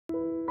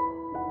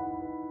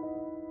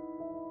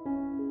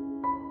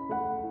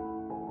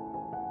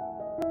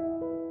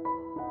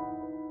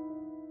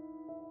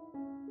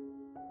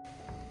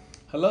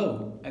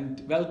Hello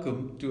and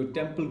welcome to a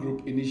Temple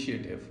Group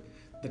initiative,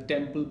 the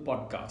Temple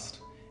Podcast,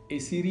 a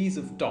series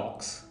of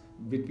talks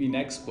between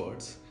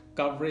experts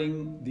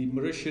covering the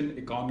Mauritian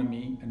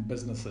economy and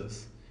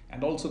businesses,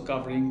 and also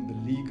covering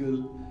the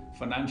legal,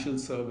 financial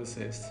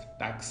services,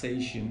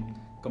 taxation,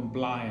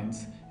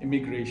 compliance,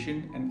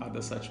 immigration, and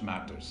other such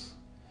matters.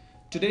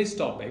 Today's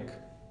topic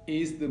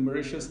is the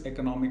Mauritius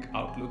Economic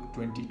Outlook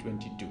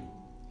 2022.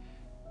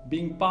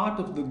 Being part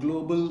of the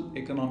global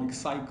economic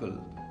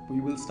cycle, we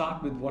will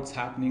start with what's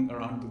happening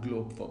around the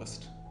globe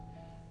first.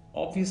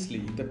 Obviously,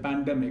 the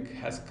pandemic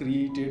has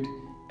created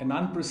an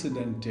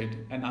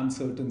unprecedented and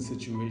uncertain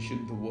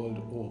situation the world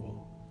over.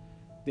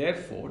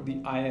 Therefore, the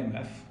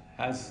IMF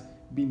has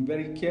been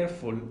very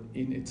careful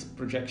in its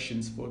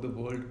projections for the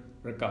world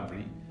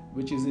recovery,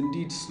 which is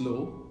indeed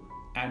slow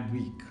and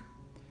weak.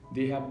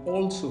 They have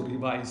also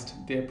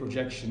revised their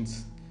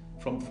projections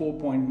from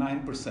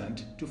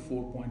 4.9% to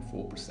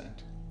 4.4%.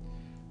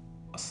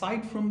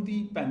 Aside from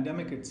the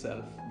pandemic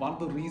itself, one of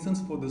the reasons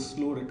for the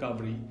slow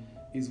recovery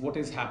is what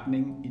is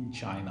happening in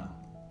China.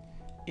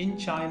 In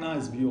China,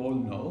 as we all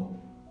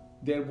know,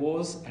 there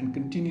was and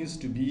continues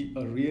to be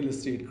a real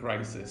estate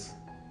crisis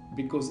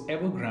because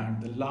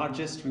Evergrande, the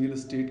largest real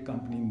estate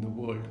company in the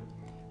world,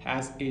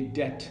 has a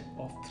debt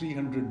of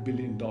 $300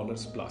 billion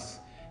plus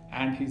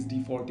and is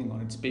defaulting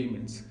on its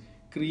payments,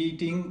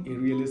 creating a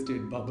real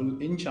estate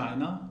bubble in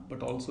China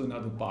but also in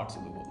other parts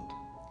of the world.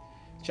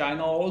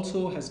 China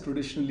also has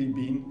traditionally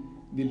been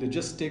the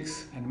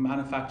logistics and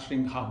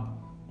manufacturing hub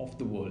of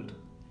the world.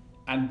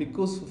 And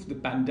because of the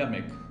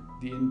pandemic,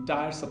 the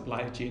entire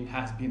supply chain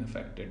has been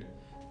affected.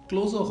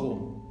 Closer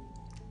home,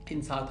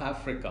 in South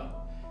Africa,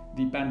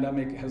 the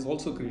pandemic has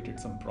also created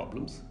some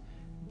problems.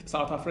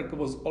 South Africa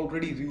was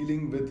already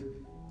reeling with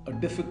a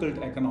difficult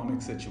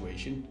economic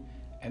situation,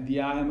 and the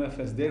IMF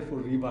has therefore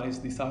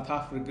revised the South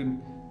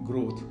African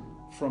growth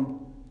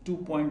from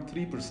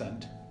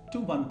 2.3%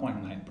 to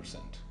 1.9%.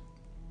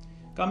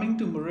 Coming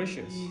to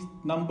Mauritius,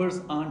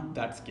 numbers aren't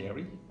that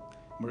scary.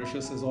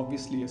 Mauritius is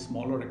obviously a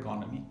smaller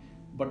economy,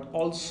 but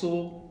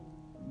also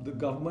the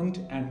government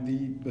and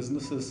the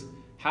businesses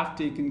have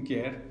taken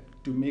care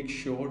to make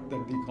sure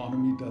that the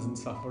economy doesn't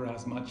suffer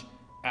as much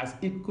as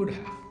it could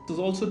have. This is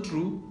also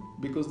true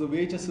because the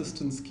wage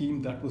assistance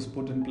scheme that was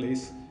put in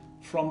place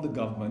from the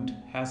government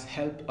has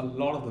helped a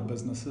lot of the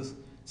businesses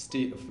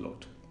stay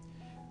afloat.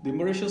 The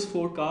Mauritius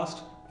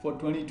forecast for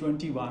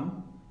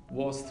 2021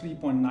 was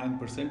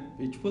 3.9%,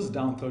 which was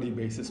down 30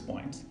 basis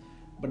points.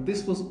 But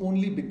this was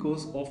only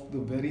because of the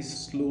very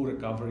slow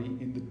recovery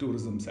in the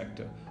tourism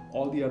sector.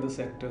 All the other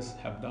sectors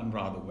have done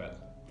rather well.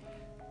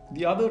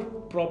 The other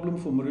problem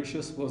for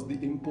Mauritius was the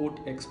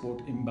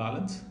import-export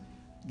imbalance.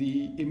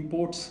 The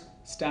imports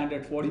stand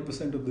at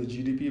 40% of the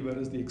GDP,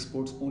 whereas the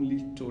exports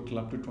only total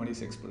up to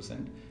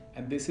 26%.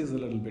 And this is a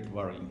little bit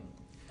worrying.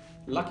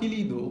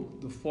 Luckily though,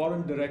 the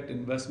foreign direct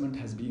investment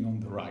has been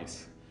on the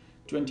rise.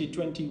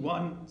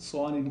 2021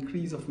 saw an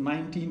increase of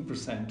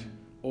 19%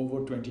 over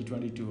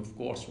 2022. Of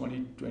course,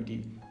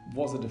 2020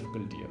 was a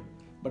difficult year,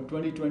 but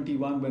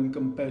 2021, when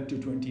compared to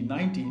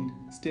 2019,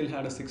 still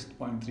had a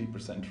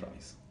 6.3%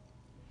 rise.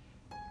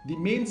 The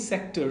main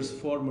sectors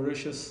for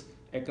Mauritius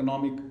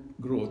economic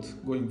growth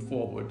going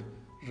forward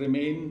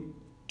remain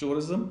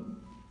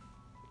tourism,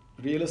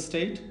 real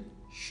estate,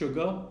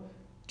 sugar,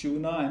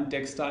 tuna and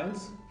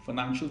textiles,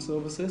 financial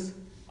services,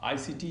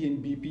 ICT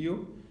and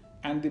BPO,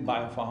 and the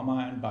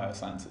biopharma and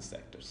biosciences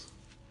sectors.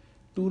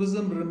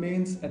 Tourism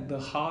remains at the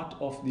heart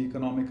of the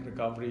economic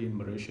recovery in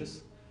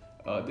Mauritius.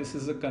 This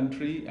is a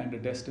country and a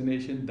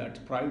destination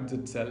that prides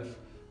itself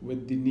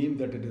with the name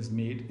that it has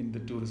made in the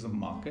tourism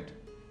market.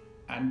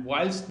 And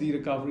whilst the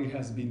recovery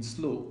has been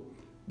slow,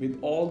 with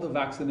all the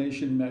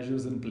vaccination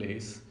measures in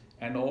place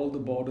and all the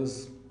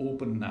borders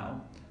open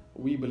now,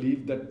 we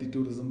believe that the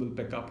tourism will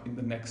pick up in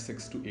the next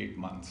 6 to 8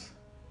 months.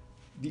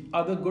 The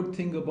other good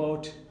thing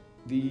about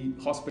the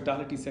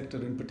hospitality sector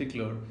in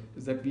particular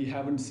is that we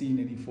haven't seen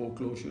any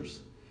foreclosures.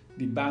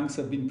 The banks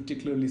have been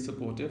particularly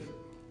supportive.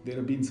 There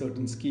have been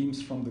certain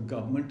schemes from the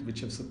government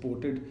which have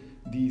supported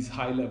these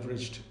high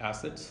leveraged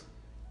assets,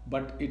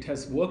 but it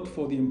has worked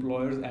for the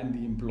employers and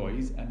the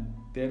employees, and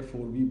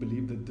therefore we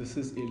believe that this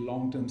is a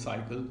long-term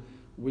cycle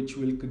which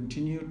will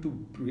continue to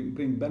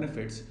bring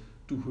benefits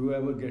to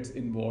whoever gets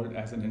involved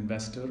as an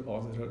investor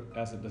or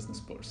as a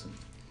business person.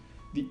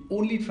 The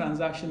only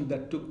transaction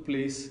that took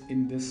place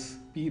in this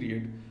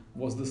period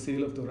was the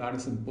sale of the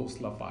Radisson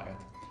Post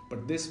Lafayette.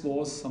 But this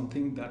was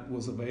something that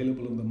was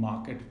available in the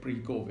market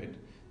pre-COVID.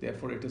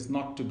 Therefore, it is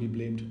not to be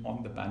blamed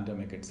on the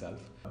pandemic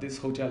itself. This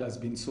hotel has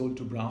been sold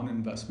to Brown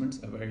Investments,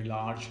 a very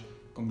large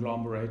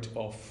conglomerate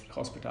of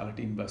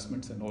hospitality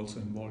investments and also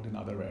involved in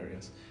other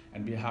areas.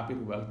 And we are happy to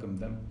welcome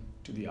them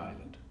to the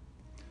island.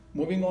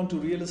 Moving on to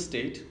real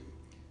estate,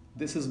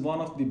 this is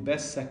one of the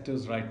best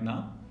sectors right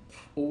now.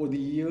 Over the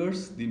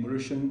years, the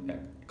Mauritian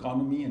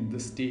economy and the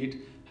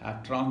state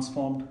have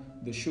transformed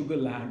the sugar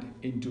land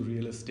into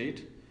real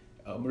estate.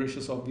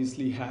 Mauritius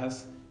obviously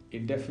has a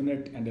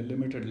definite and a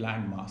limited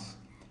land mass,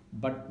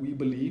 but we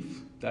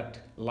believe that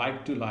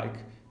like to like,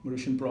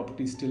 Mauritian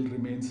property still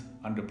remains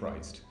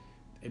underpriced.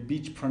 A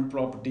beachfront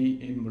property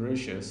in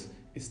Mauritius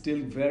is still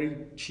very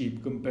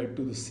cheap compared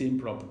to the same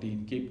property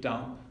in Cape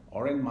Town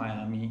or in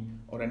Miami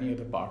or any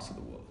other parts of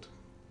the world.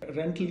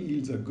 Rental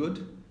yields are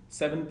good,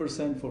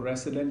 7% for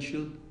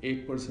residential,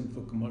 8%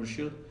 for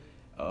commercial.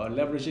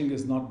 Leveraging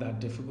is not that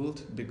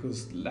difficult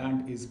because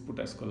land is put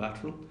as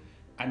collateral,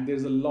 and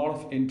there's a lot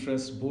of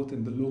interest both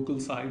in the local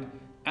side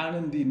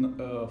and in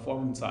the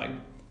foreign side,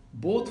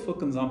 both for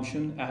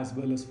consumption as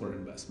well as for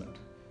investment.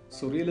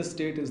 So real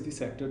estate is the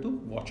sector to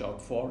watch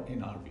out for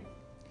in our view.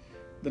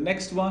 The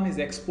next one is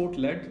export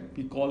led.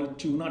 We call it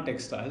tuna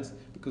textiles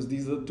because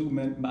these are the two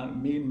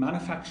main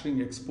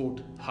manufacturing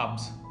export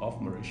hubs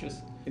of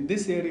Mauritius. In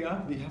this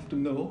area, we have to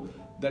know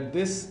that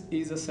this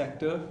is a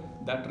sector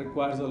that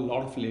requires a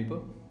lot of labor.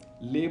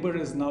 Labor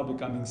is now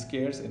becoming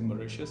scarce in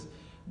Mauritius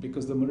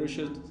because the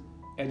Mauritius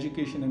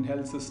education and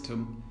health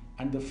system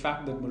and the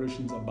fact that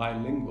Mauritians are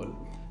bilingual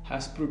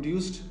has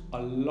produced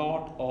a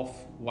lot of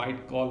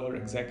white collar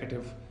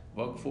executive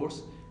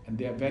workforce, and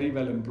they are very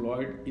well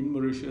employed in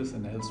Mauritius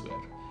and elsewhere,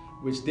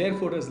 which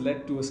therefore has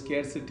led to a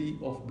scarcity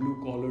of blue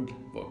collared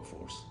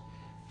workforce.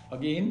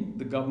 Again,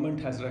 the government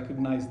has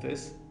recognized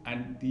this,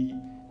 and the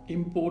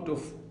import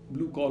of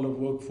blue collar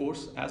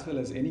workforce as well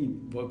as any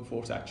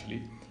workforce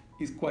actually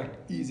is quite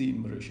easy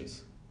in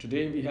Mauritius.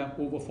 Today we have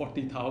over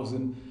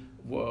 40,000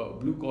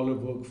 blue collar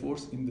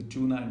workforce in the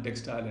tuna and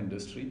textile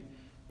industry.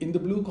 In the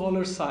blue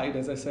collar side,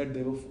 as I said,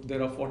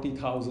 there are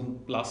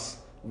 40,000 plus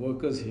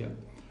workers here.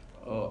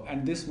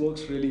 And this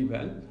works really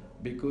well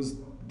because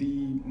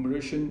the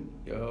Mauritian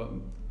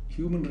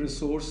human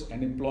resource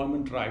and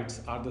employment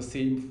rights are the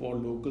same for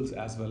locals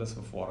as well as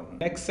for foreigners.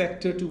 Next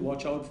sector to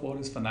watch out for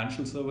is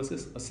financial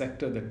services, a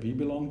sector that we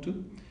belong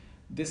to.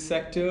 This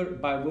sector,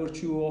 by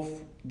virtue of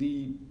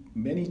the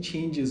many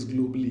changes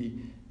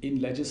globally in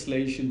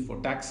legislation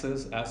for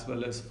taxes as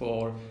well as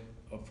for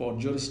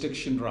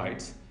jurisdiction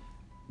rights,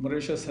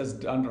 Mauritius has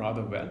done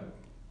rather well.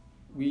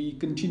 We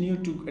continue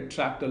to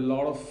attract a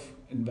lot of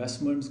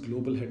investments,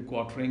 global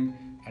headquartering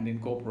and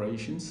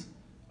incorporations.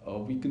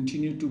 We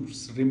continue to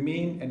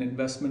remain an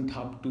investment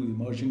hub to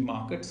emerging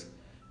markets,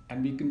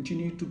 and we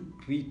continue to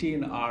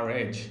retain our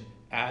edge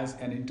as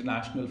an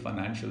international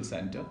financial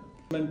center.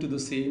 To the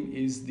same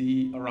is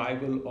the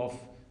arrival of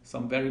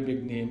some very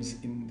big names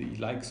in the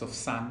likes of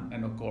Sun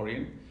and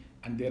Okorian,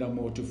 and there are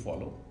more to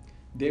follow.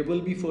 There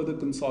will be further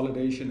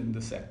consolidation in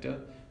the sector,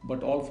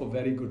 but all for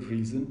very good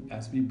reason,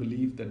 as we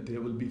believe that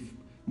there will be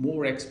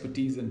more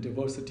expertise and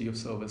diversity of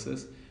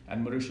services,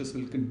 and Mauritius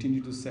will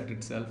continue to set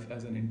itself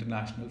as an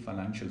international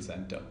financial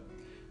center.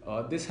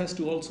 This has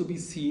to also be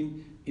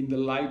seen in the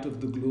light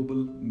of the global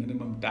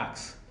minimum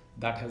tax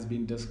that has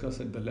been discussed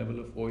at the level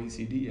of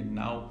OECD and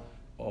now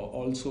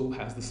also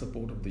has the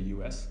support of the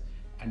US.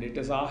 And it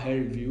is our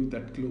held view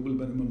that global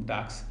minimum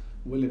tax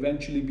will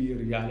eventually be a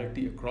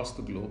reality across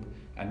the globe,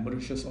 and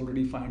Mauritius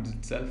already finds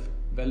itself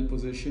well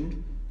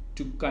positioned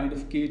to kind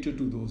of cater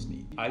to those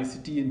needs.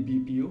 ICT and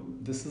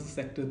BPO, this is a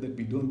sector that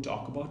we don't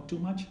talk about too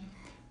much,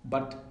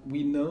 but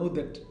we know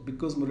that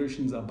because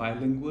Mauritians are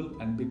bilingual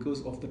and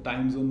because of the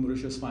time zone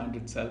Mauritius finds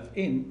itself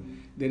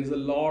in, there is a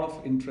lot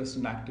of interest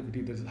and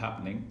activity that is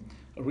happening.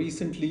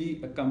 Recently,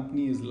 a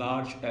company as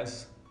large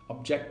as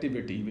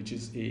Objectivity, which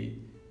is a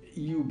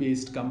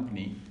EU-based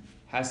company,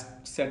 has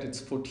set its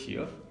foot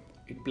here.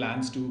 It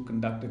plans to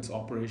conduct its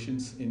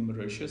operations in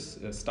Mauritius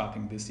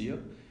starting this year.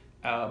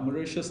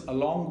 Mauritius,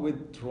 along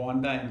with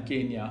Rwanda and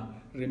Kenya,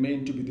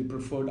 remain to be the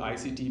preferred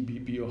ICT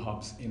BPO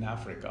hubs in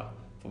Africa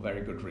for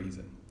very good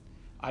reason.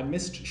 I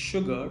missed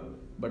sugar,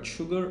 but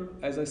sugar,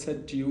 as I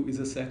said to you, is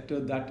a sector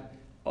that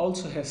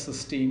also has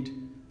sustained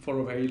for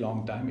a very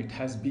long time. It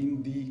has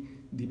been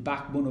the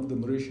backbone of the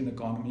Mauritian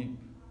economy,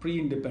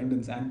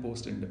 pre-independence and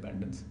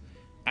post-independence.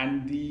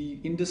 And the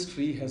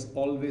industry has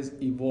always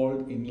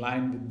evolved in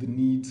line with the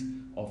needs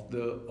of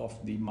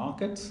the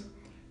markets.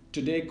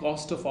 Today,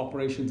 cost of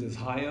operations is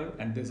higher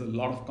and there's a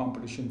lot of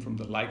competition from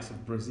the likes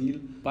of Brazil,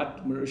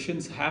 but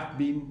Mauritians have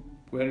been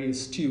very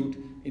astute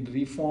in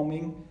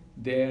reforming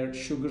their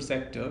sugar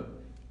sector,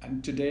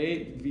 and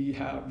today we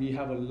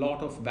have a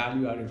lot of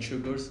value-added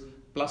sugars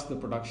plus the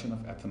production of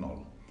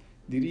ethanol.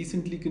 The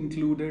recently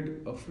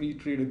concluded a free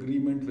trade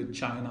agreement with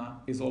China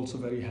is also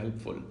very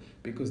helpful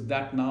because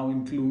that now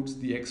includes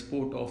the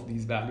export of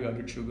these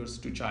value-added sugars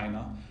to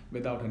China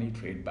without any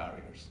trade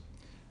barriers.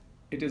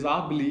 It is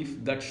our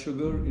belief that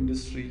sugar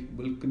industry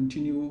will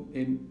continue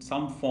in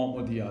some form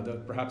or the other,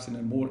 perhaps in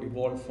a more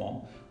evolved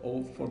form,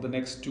 for the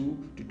next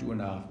 2 to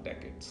 2.5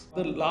 decades.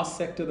 The last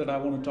sector that I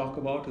want to talk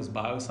about is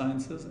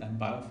biosciences and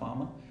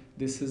biopharma.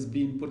 This has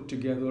been put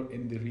together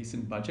in the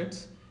recent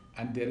budgets,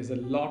 and there is a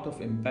lot of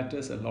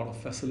impetus, a lot of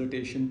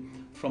facilitation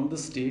from the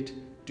state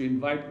to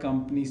invite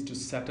companies to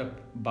set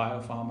up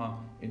biopharma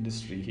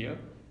industry here.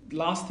 The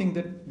last thing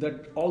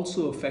that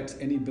also affects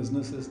any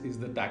businesses is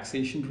the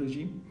taxation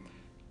regime.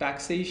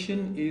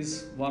 Taxation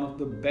is one of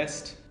the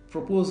best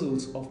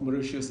proposals of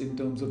Mauritius in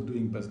terms of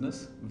doing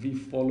business. We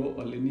follow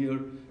a linear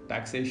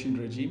taxation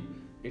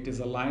regime. It is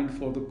aligned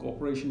for the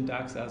corporation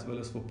tax as well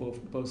as for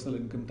personal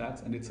income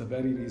tax, and it's a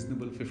very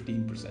reasonable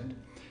 15%.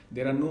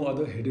 There are no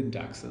other hidden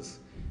taxes.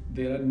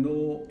 There are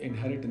no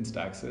inheritance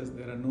taxes.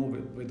 There are no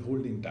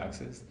withholding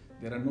taxes.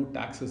 There are no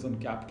taxes on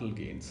capital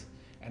gains.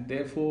 And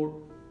therefore,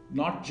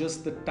 not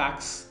just the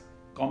tax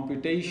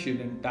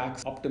computation and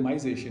tax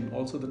optimization,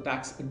 also the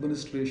tax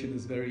administration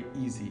is very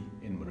easy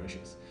in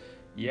Mauritius.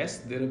 Yes,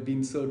 there have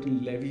been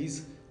certain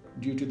levies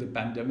due to the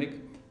pandemic,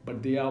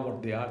 but they are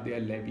what they are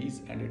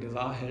levies, and it is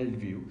our held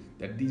view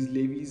that these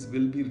levies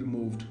will be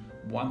removed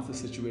once the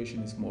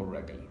situation is more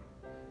regular.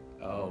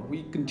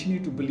 We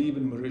continue to believe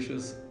in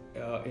Mauritius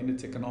in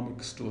its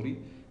economic story.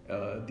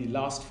 The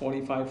last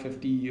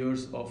 45-50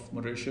 years of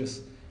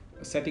Mauritius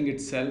setting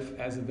itself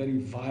as a very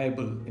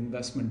viable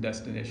investment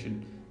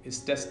destination is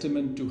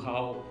testament to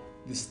how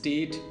the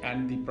state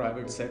and the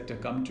private sector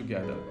come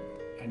together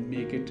and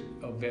make it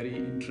a very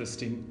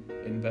interesting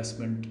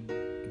investment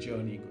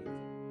journey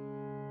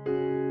going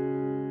forward.